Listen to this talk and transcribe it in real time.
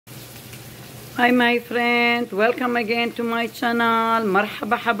Hi my friend, welcome again to my channel.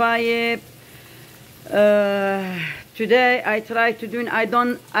 مرحبا حبايب. Today I try to do, I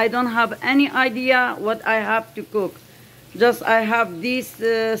don't have any idea what I have to cook. Just I have this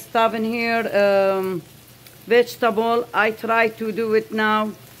stuff in here, vegetable. I try to do it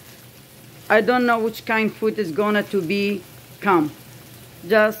now. I don't know which kind food is gonna to be come.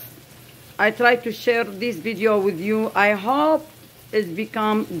 Just I try to share this video with you. I hope it's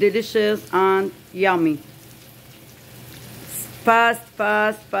become delicious and yummy.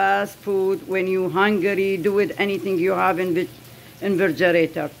 Fast food. When you hungry, do it anything you have in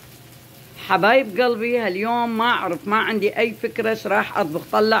refrigerator. حبايب قلبي هاليوم ما عندي اي فكرة ايش راح اطبخ.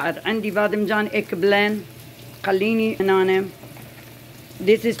 طلعت عندي باذنجان eggplant. خليني هنا.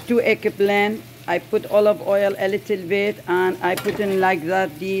 This is 2 eggplant. I put olive oil a little bit and I put in like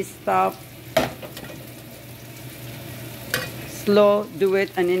that this stuff. Slow do it,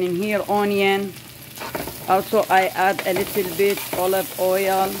 and then in here onion. Also I add a little bit olive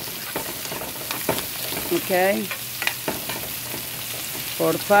oil. Okay,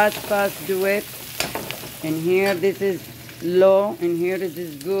 for fast do it. In here this is low, in here this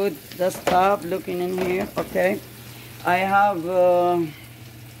is good. Just stop looking in here. Okay, I have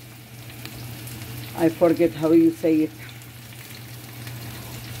I forget how you say it.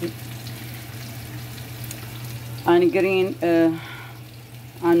 And green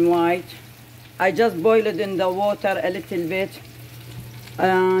and white. I just boil it in the water a little bit,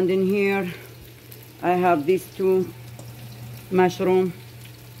 and in here I have these 2 mushroom.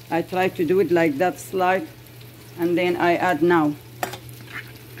 I try to do it like that slide, and then I add now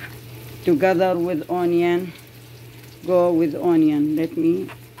together with onion. Go with onion. Let me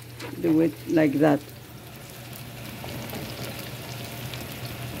do it like that.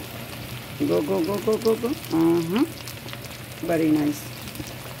 Go. Very nice.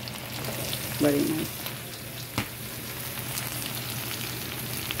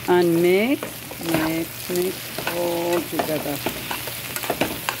 And mix all together.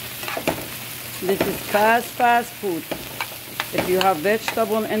 This is fast food. If you have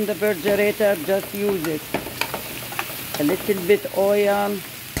vegetable in the refrigerator, just use it. A little bit oil,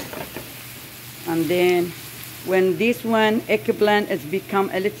 and then when this one eggplant has become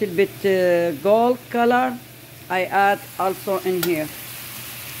a little bit gold color, I add also in here.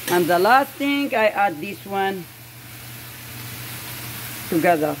 And the last thing, I add this one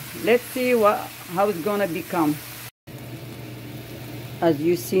together. Let's see how it's gonna become. As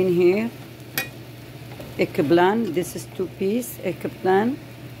you seen here, eggplant. This is 2 piece eggplant.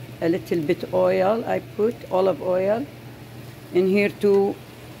 A little bit oil. I put olive oil. In here 2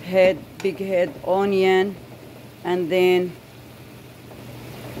 big head onion. And then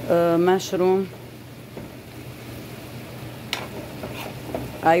mushroom.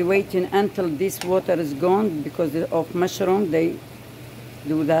 I waiting until this water is gone because of mushroom. They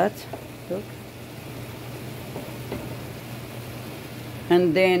do that. Look.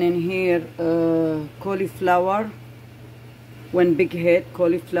 And then in here cauliflower. 1 big head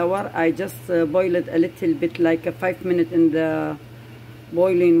cauliflower. I just boil it a little bit, like a 5 minutes in the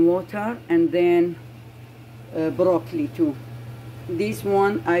boiling water, and then broccoli too. This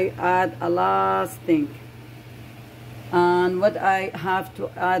one I add a last thing. And what I have to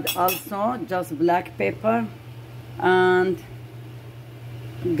add also, just black pepper and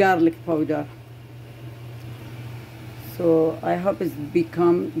garlic powder. So I hope it's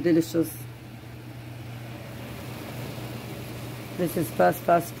become delicious. This is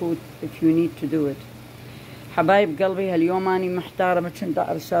fast food if you need to do it. حبايب قلبي هاليوم اني محتاره ما كنت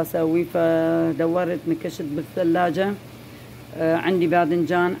اعرف شو اسوي، فدورت مكشت بالثلاجه. عندي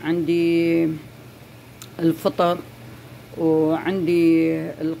باذنجان، عندي الفطر، وعندي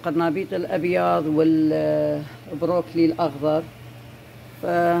القرنبيط الابيض والبروكلي الاخضر.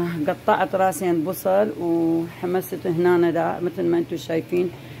 فقطعت راسين بصل وحمست هنا مثل ما انتم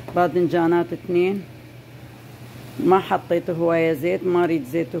شايفين باذنجانات 2. ما حطيت هواية زيت، ما اريد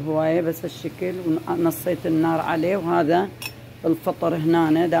زيت هواية، بس هالشكل، ونصيت النار عليه. وهذا الفطر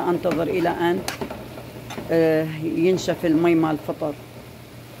هنا دا انتظر الى ان ينشف المي مال الفطر.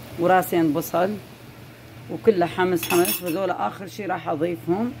 وراسين بصل وكله حمص. هذول اخر شي راح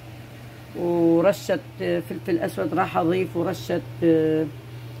اضيفهم. ورشة فلفل اسود راح اضيف، ورشة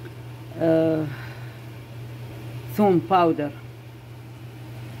ثوم باودر،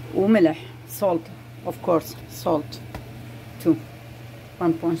 وملح salt. Of course, salt too.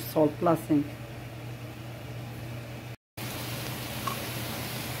 1 punch salt plus zinc.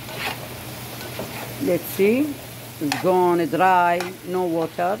 Let's see. It's gone dry. No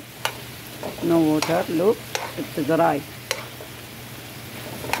water. Look, it's dry.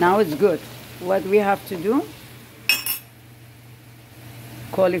 Now it's good. what we have to do.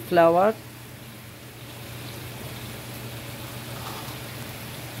 Cauliflower.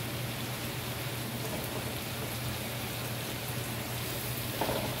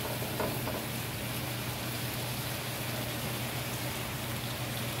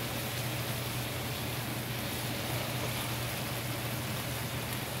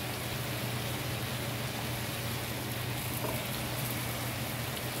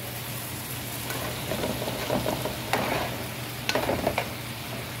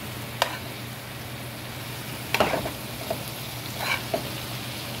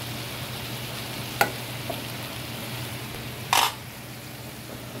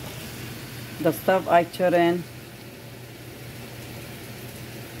 The stuff I turn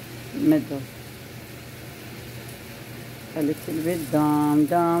middle. A little bit down.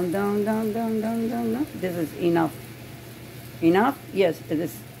 This is enough. Enough? Yes, it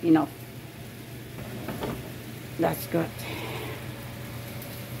is enough. That's good.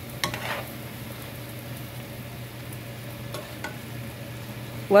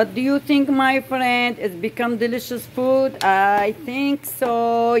 What do you think, my friend? It's become delicious food? I think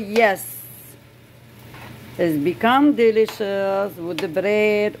so, yes. It's become delicious with the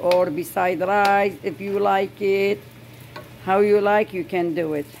bread or beside rice if you like it. How you like, you can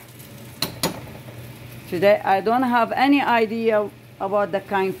do it. Today I don't have any idea about the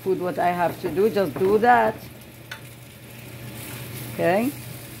kind food what I have to do. Just do that. Okay.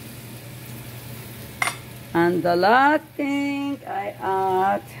 And the last thing I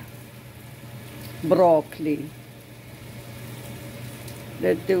add broccoli.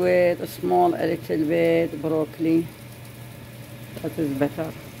 Let's do it small, a little bit broccoli. That is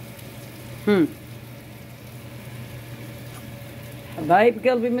better. حبايب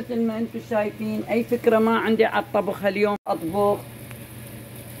قلبي مثل ما انتم شايفين اي فكرة ما عندي على الطبخ اليوم اطبخ،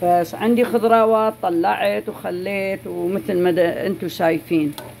 بس عندي خضروات طلعت وخليت ومثل ما انتم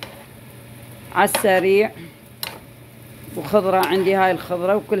شايفين على السريع، وخضرة عندي هاي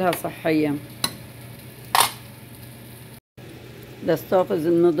الخضرة وكلها صحية. The stuff is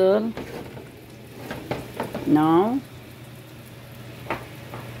in the middle. Now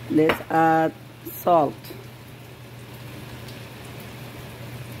let's add salt.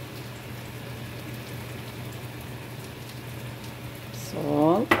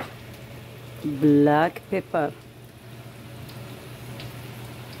 Salt, black pepper,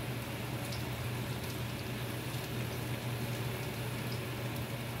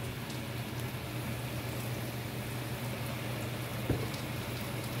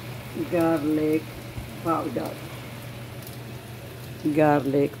 garlic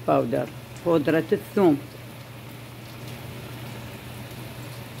powder, بودرة الثوم.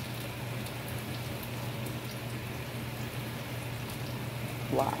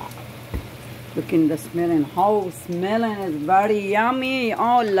 Wow, looking the smelling, how smelling is very yummy.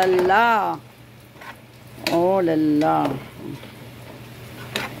 Oh la la, oh la la.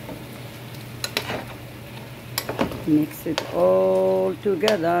 Mix it all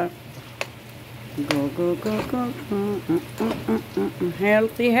together. Go, go, go, go, go.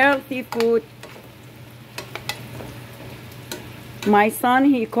 Healthy food. My son,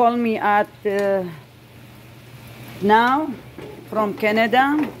 he called me at now from Canada.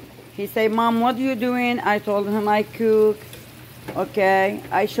 He said, Mom, what are you doing? I told him I cook. Okay,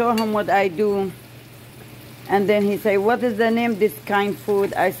 I show him what I do. And then he said, what is the name of this kind of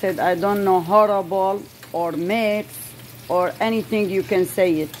food? I said, I don't know, horrible or mix or anything you can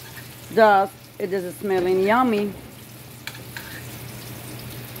say it. Just, it is smelling yummy.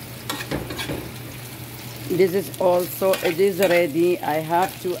 This is also, it is ready. I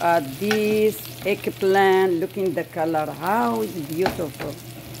have to add this eggplant. Look in the color. How is it beautiful?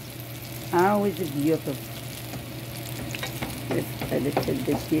 How is it beautiful? Let's a little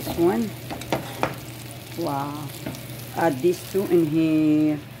bit this one. Wow. Add these two in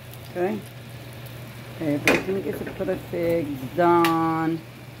here. Okay. Everything is perfect. Done.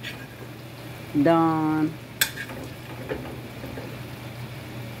 Done.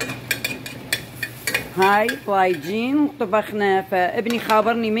 هاي رايجين وطبخنا. فابني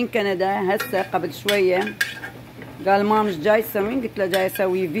خابرني من كندا هسه قبل شويه، قال مام ايش جاي تسوين؟ قلت له جاي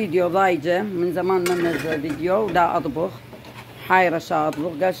اسوي فيديو ضايجه، من زمان ما منزل فيديو ودا اطبخ، حايره شا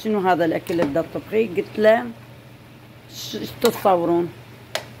اطبخ. قال شنو هذا الاكل اللي بدك تطبخيه؟ قلت له ايش تتصورون؟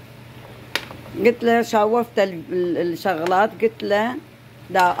 قلت له شوفت الشغلات، قلت له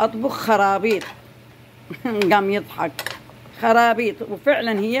دا اطبخ خرابيط. قام يضحك. خرابيط،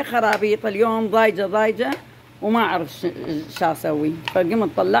 وفعلا هي خرابيط. اليوم ضايجه وما اعرف شو اسوي، فقمت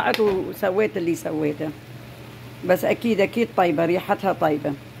طلعت وسويت اللي سويته. بس اكيد طيبه، ريحتها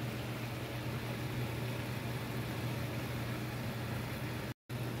طيبه.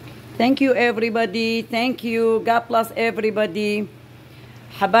 Thank you everybody. Thank you. God bless everybody.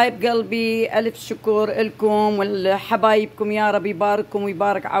 حبايب قلبي ألف شكر لكم ولحبايبكم، يا رب يبارككم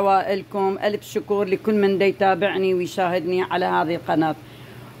ويبارك عوائلكم. ألف شكر لكل من دا يتابعني ويشاهدني على هذه القناة.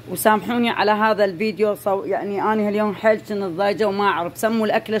 وسامحوني على هذا الفيديو، يعني أنا اليوم حيل كنت ضايجة وما أعرف سموا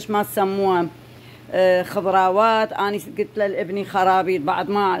الأكلش ما تسموها خضراوات. أنا قلت لابني خرابيط، بعد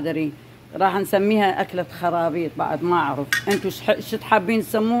ما أدري راح نسميها أكلة خرابيط، بعد ما أعرف. أنتوا شو تحابين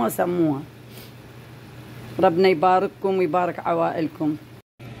تسموها سموها. ربنا يبارككم ويبارك عوائلكم.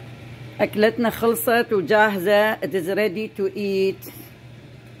 أكلتنا خلصت وجاهزة. It is ready to eat.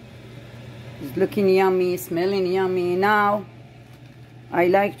 It's looking yummy, smelling yummy. Now I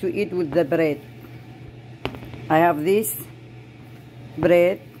like to eat with the bread. I have this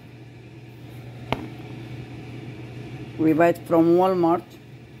bread we buy it from Walmart.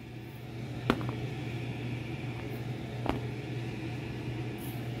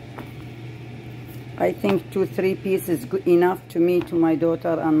 I think 2-3 pieces is good enough to me, to my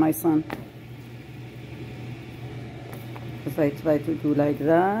daughter and my son. Because I try to do like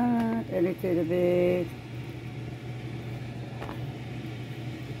that a little bit.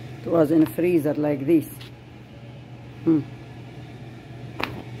 It was in a freezer like this.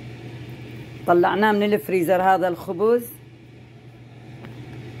 طلعناه من الفريزر هذا الخبز.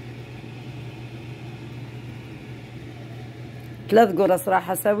 ثلاث قرص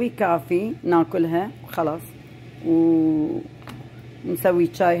راح اسوي كافي ناكلها وخلاص. ونسوي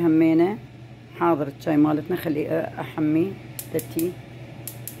شاي همينه. حاضر الشاي مالتنا، خلي احمي التي.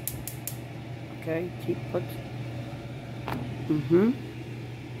 اوكي تي بوت.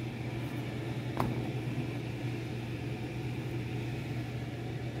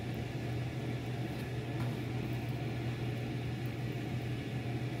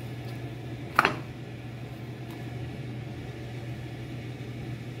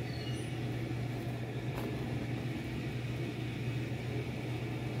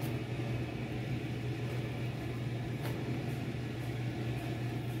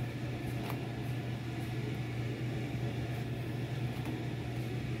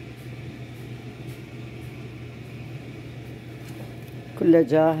 كله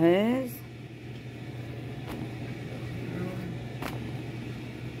جاهز.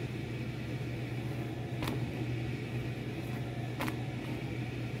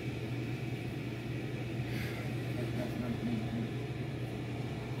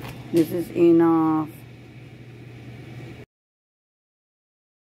 This is enough.